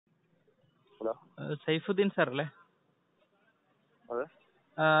Hello Saifuddin സാറല്ലേ? അതെ.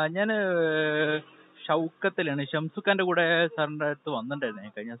 ഞാൻ ഷൗക്കത്തിലാണ്. ഷംസുഖാന്റെ കൂടെ സാറിൻ്റെ അടുത്ത് വന്നിട്ടുണ്ടായിരുന്നു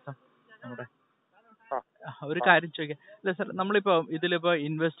ഞാൻ കഴിഞ്ഞ ദിവസം. നമ്മുടെ ഒരു കാര്യം ചോദിക്കാം. അല്ല സാർ, നമ്മളിപ്പോൾ ഇതിലിപ്പോൾ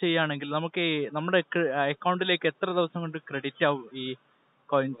ഇൻവെസ്റ്റ് ചെയ്യുകയാണെങ്കിൽ നമുക്ക് നമ്മുടെ അക്കൗണ്ടിലേക്ക് എത്ര ദിവസം കൊണ്ട് ക്രെഡിറ്റ് ആവും ഈ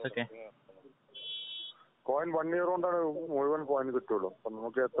കോയിൻസ് ഒക്കെ? കോയിൻ 1 ഇയർ കൊണ്ടാണ് മുഴുവൻ കോയിൻ കിട്ടുള്ളൂ. അപ്പം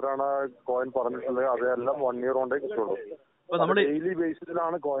നമുക്ക് എത്രയാണ് കോയിൻ പറഞ്ഞിട്ടുള്ളത് അതെല്ലാം 1 ഇയർ കൊണ്ടേ കിട്ടുള്ളൂ. ഡെയിലി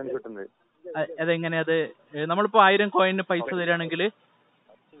ബേസിസിലാണ് കോയിൻ കിട്ടുന്നത്. അതെങ്ങനെയാ? അത് നമ്മളിപ്പോ 1000 കോയിന് പൈസ തരികയാണെങ്കിൽ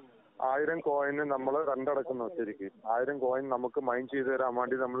 1000 കോയിന് നമ്മൾ റെന്റ് അടക്കുന്നു. ശരിക്കും 1000 കോയിൻ നമുക്ക് മൈൻ ചെയ്ത് തരാൻ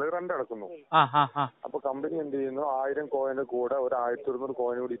വേണ്ടി നമ്മൾ റെന്റ് അടക്കുന്നു. അപ്പൊ കമ്പനി എന്ത് ചെയ്യുന്നു, 1000 കോയിന് കൂടെ ഒരു 1200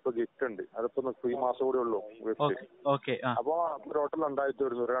 കോയിൻ കൂടി ഇപ്പൊ ഗിഫ്റ്റ് ഉണ്ട്. അതിപ്പോ ഈ മാസം കൂടി ഉള്ളൂ ഗിഫ്റ്റ്. അപ്പൊ ടോട്ടൽ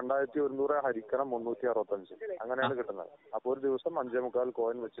 2100 ഹരിക്കണം 365 അങ്ങനെയാണ് കിട്ടുന്നത്. അപ്പൊ ഒരു ദിവസം 5.25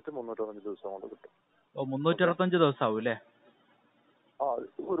 കോയിൻ വെച്ചിട്ട് 365 ദിവസം കൊണ്ട് കിട്ടും. 365 ദിവസം ആവും അല്ലേ?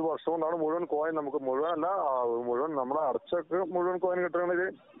 ഒരു വർഷം കൊണ്ടാണ് മുഴുവൻ കോയിൻ നമുക്ക് മുഴുവൻ നമ്മളെ അടച്ചൊക്കെ മുഴുവൻ കോയിൻ കിട്ടണമെങ്കിൽ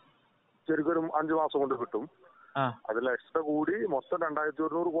ശരിക്കും ഒരു 5 മാസം കൊണ്ട് കിട്ടും. അതിൽ എക്സ്ട്രാ കൂടി മൊത്തം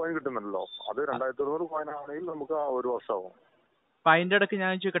 2100 കോയിൻ കിട്ടുന്നുണ്ടല്ലോ. അത് 2100 കോയിൻ ആണെങ്കിൽ നമുക്ക് ഒരു വർഷമാകും. അപ്പൊ അതിന്റെ ഇടയ്ക്ക്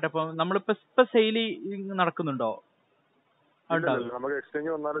ഞാൻ ചോദിക്കട്ടെ, അപ്പൊ നമ്മളിപ്പോ സെയിൽ നടക്കുന്നുണ്ടോ? നമുക്ക്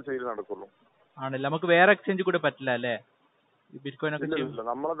എക്സ്ചേഞ്ച് വന്നാലും സെയിൽ നടക്കുള്ളൂ. ആണല്ലേ? നമുക്ക് വേറെ എക്സ്ചേഞ്ച് കൂടെ പറ്റില്ല അല്ലേ?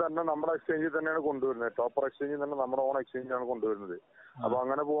 നമ്മുടെ എക്സ്ചേഞ്ചിൽ തന്നെയാണ് കൊണ്ടുവരുന്നത്. ടോപ്പർ എക്സ്ചേഞ്ചിൽ തന്നെ നമ്മുടെ ഓൺ എക്സ്ചേഞ്ച് ആണ് കൊണ്ടുവരുന്നത്. അപ്പൊ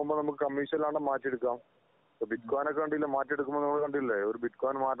അങ്ങനെ പോകുമ്പോൾ നമുക്ക് കമ്മീഷനിലാണ്ട് മാറ്റിയെടുക്കാം. ബിറ്റ്കോയിനൊക്കെ കണ്ടില്ല, മാറ്റിയെടുക്കുമ്പോൾ നമ്മൾ കണ്ടില്ലേ, ഒരു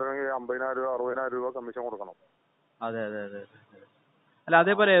ബിറ്റ്കോയിൻ മാറ്റണമെങ്കിൽ 50,000 രൂപ 60,000 രൂപ കമ്മീഷൻ കൊടുക്കണം. അതെ. അല്ല,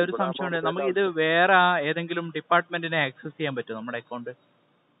 അതേപോലെ ഒരു സംശയമുണ്ട്, നമുക്ക് ഇത് വേറെ ഏതെങ്കിലും ഡിപ്പാർട്ട്മെന്റിനെ ആക്സസ് ചെയ്യാൻ പറ്റുമോ നമ്മുടെ അക്കൗണ്ട്?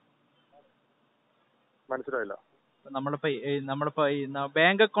 മനസ്സിലായില്ല. നമ്മളിപ്പോ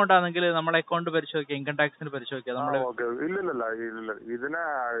ബാങ്ക് അക്കൗണ്ട് ആണെങ്കിൽ നമ്മുടെ അക്കൗണ്ട് പരിശോധിക്കാം, ഇൻകം ടാക്സിന് പരിശോധിക്കാം. ഇല്ല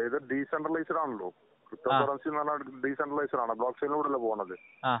ഇത് ഡീസെൻട്രലൈസ്ഡ് ആണല്ലോ. ക്രിപ്റ്റോ കറൻസി എന്ന് പറഞ്ഞാൽ ഡീസെൻട്രലൈസ്ഡ് ആണ്. ബ്ലോക്ക് ചെയിനിലൂടെ പോണത്.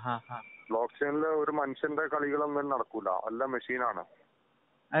 ബ്ലോക്ക് ചെയിനിൽ ഒരു മനുഷ്യന്റെ കളികളൊന്നും നടക്കൂല, എല്ലാം മെഷീനാണ്.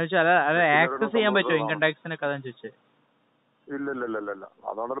 ആക്സസ് ചെയ്യാൻ പറ്റുമോ ഇൻകം ടാക്സിനൊക്കെ? അതാണ് ചോദിച്ചത്. ഇല്ല.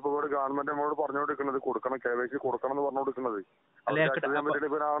 അതാണ് ഇപ്പൊ ഇവിടെ ഗവൺമെന്റ് നമ്മളോട് പറഞ്ഞുകൊടുക്കുന്നത്, കൊടുക്കണം, KYC കൊടുക്കണം എന്ന് പറഞ്ഞുകൊടുക്കുന്നത്.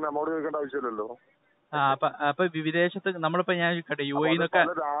 നമ്മോട് ചോദിക്കേണ്ട ആവശ്യമില്ലല്ലോ. അപ്പൊ വിദേശത്ത് നമ്മളിപ്പോ ഞാൻ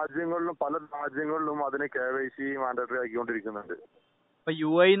പല രാജ്യങ്ങളിലും അതിന് KYC മാൻഡേറ്ററി ആക്കിക്കൊണ്ടിരിക്കുന്നുണ്ട്. ഇപ്പൊ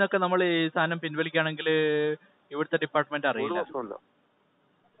UAE എന്നൊക്കെ നമ്മൾ ഈ സാധനം പിൻവലിക്കുകയാണെങ്കിൽ ഇവിടുത്തെ ഡിപ്പാർട്ട്മെന്റ് അറിയില്ല.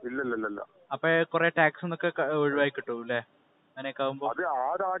 ഇല്ല. അപ്പൊ കുറെ ടാക്സ് എന്നൊക്കെ ഒഴിവായി കിട്ടും അല്ലേ? അങ്ങനെയൊക്കെ ആവുമ്പോ അത് ആ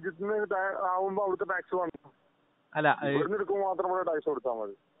രാജ്യത്തിന് ആവുമ്പോ അവിടുത്തെ ടാക്സ് വേണം. അല്ല, എടുക്കുമ്പോൾ മാത്രമേ ടാക്സ് കൊടുത്താൽ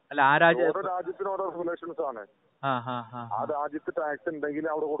മതി. അല്ല, ആ രാജ്യത്തിന് ഓരോ റെഗുലേഷൻസ് ആണ്. ആ രാജ്യത്ത് ടാക്സ് ഉണ്ടെങ്കിൽ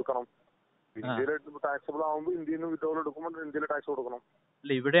അവിടെ കൊടുക്കണം. ഇന്ത്യയിലെ ടാക്സബിൾ ആവുമ്പോൾ ഇന്ത്യയിൽ നിന്ന് വിതൗട്ട് എടുക്കുമ്പോൾ ഇന്ത്യയിലെ ടാക്സ് കൊടുക്കണം.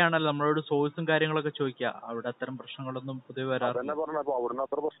 അല്ല, ഇവിടെയാണല്ലോ നമ്മളോട് സോഴ്സും കാര്യങ്ങളൊക്കെ ചോദിക്കുക. അവിടെ അത്തരം പ്രശ്നങ്ങളൊന്നും പൊതുവെ വരാറില്ല. പറഞ്ഞ അപ്പൊ അവിടുന്ന്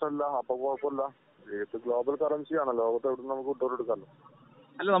അത്ര പ്രശ്നമില്ല. അപ്പൊ കുഴപ്പമില്ല. ഇത് ഗ്ലോബൽ കറൻസി ആണല്ലോ, ലോകത്ത് എവിടെ നമുക്ക് വിതൗട്ട് എടുക്കാമല്ലോ.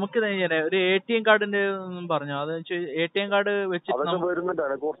 അല്ല, നമുക്ക് ഒരു ATM കാർഡിന്റെ ഒന്നും പറഞ്ഞു. അത് ATM കാർഡ് വെച്ചിട്ട് വരുന്നുണ്ട്.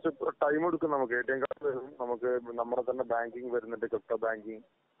 കുറച്ച് ടൈം എടുക്കും. നമുക്ക് ATM കാർഡ് വരും. നമുക്ക് നമ്മുടെ തന്നെ ബാങ്കിങ് വരുന്നുണ്ട്, ക്രിപ്റ്റോ ബാങ്കിങ്.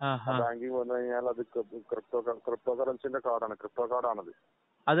 ബാങ്കിങ് വന്നു കഴിഞ്ഞാൽ അത് ക്രിപ്റ്റോ കറൻസിന്റെ കാർഡാണ്, ക്രിപ്റ്റോ കാർഡാണത്.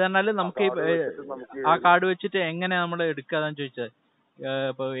 അത് പറഞ്ഞാല് നമുക്ക് ആ കാർഡ് വെച്ചിട്ട് എങ്ങനെ നമ്മൾ എടുക്കാന്ന് ചോദിച്ചത്.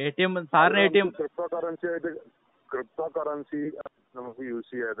 സാറിന് ക്രിപ്റ്റോ കറൻസി നമുക്ക്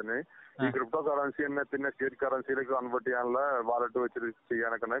യൂസ് ചെയ്യാതിന് ഈ ക്രിപ്റ്റോ കറൻസി തന്നെ പിന്നെ സ്റ്റേറ്റ് കറൻസിയിലേക്ക് കൺവേർട്ട് ചെയ്യാനുള്ള വാലറ്റ് വെച്ചിട്ട്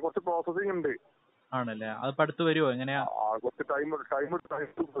ചെയ്യാനൊക്കെ കുറച്ച് പ്രോസസിംഗ് ഉണ്ട്. ആണല്ലേ? അത് അടുത്ത് വരുമോ? എങ്ങനെയാ? കുറച്ച് ടൈം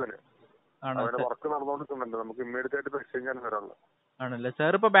വർക്ക് നടന്നുകൊണ്ടിരിക്കുന്നുണ്ട്. നമുക്ക് ഇമ്മീഡിയറ്റ് ആയിട്ട് എക്സ്ചേഞ്ച് ചെയ്യാൻ വരാനുള്ളത്. ആണല്ലേ?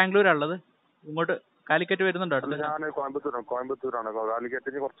 സാർ ഇപ്പൊ ബാംഗ്ലൂരാണുള്ളത്? ഇങ്ങോട്ട് കാലിക്കറ്റ് വരുന്നുണ്ടോ? ഞാൻ കോയമ്പത്തൂരാണ്.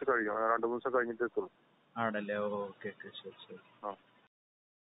 കാലിക്കറ്റിന് കുറച്ച് കഴിയും, 2 ദിവസം കഴിഞ്ഞിട്ട് എത്തുള്ളൂ. ആണല്ലേ? ഓക്കെ, ശരി.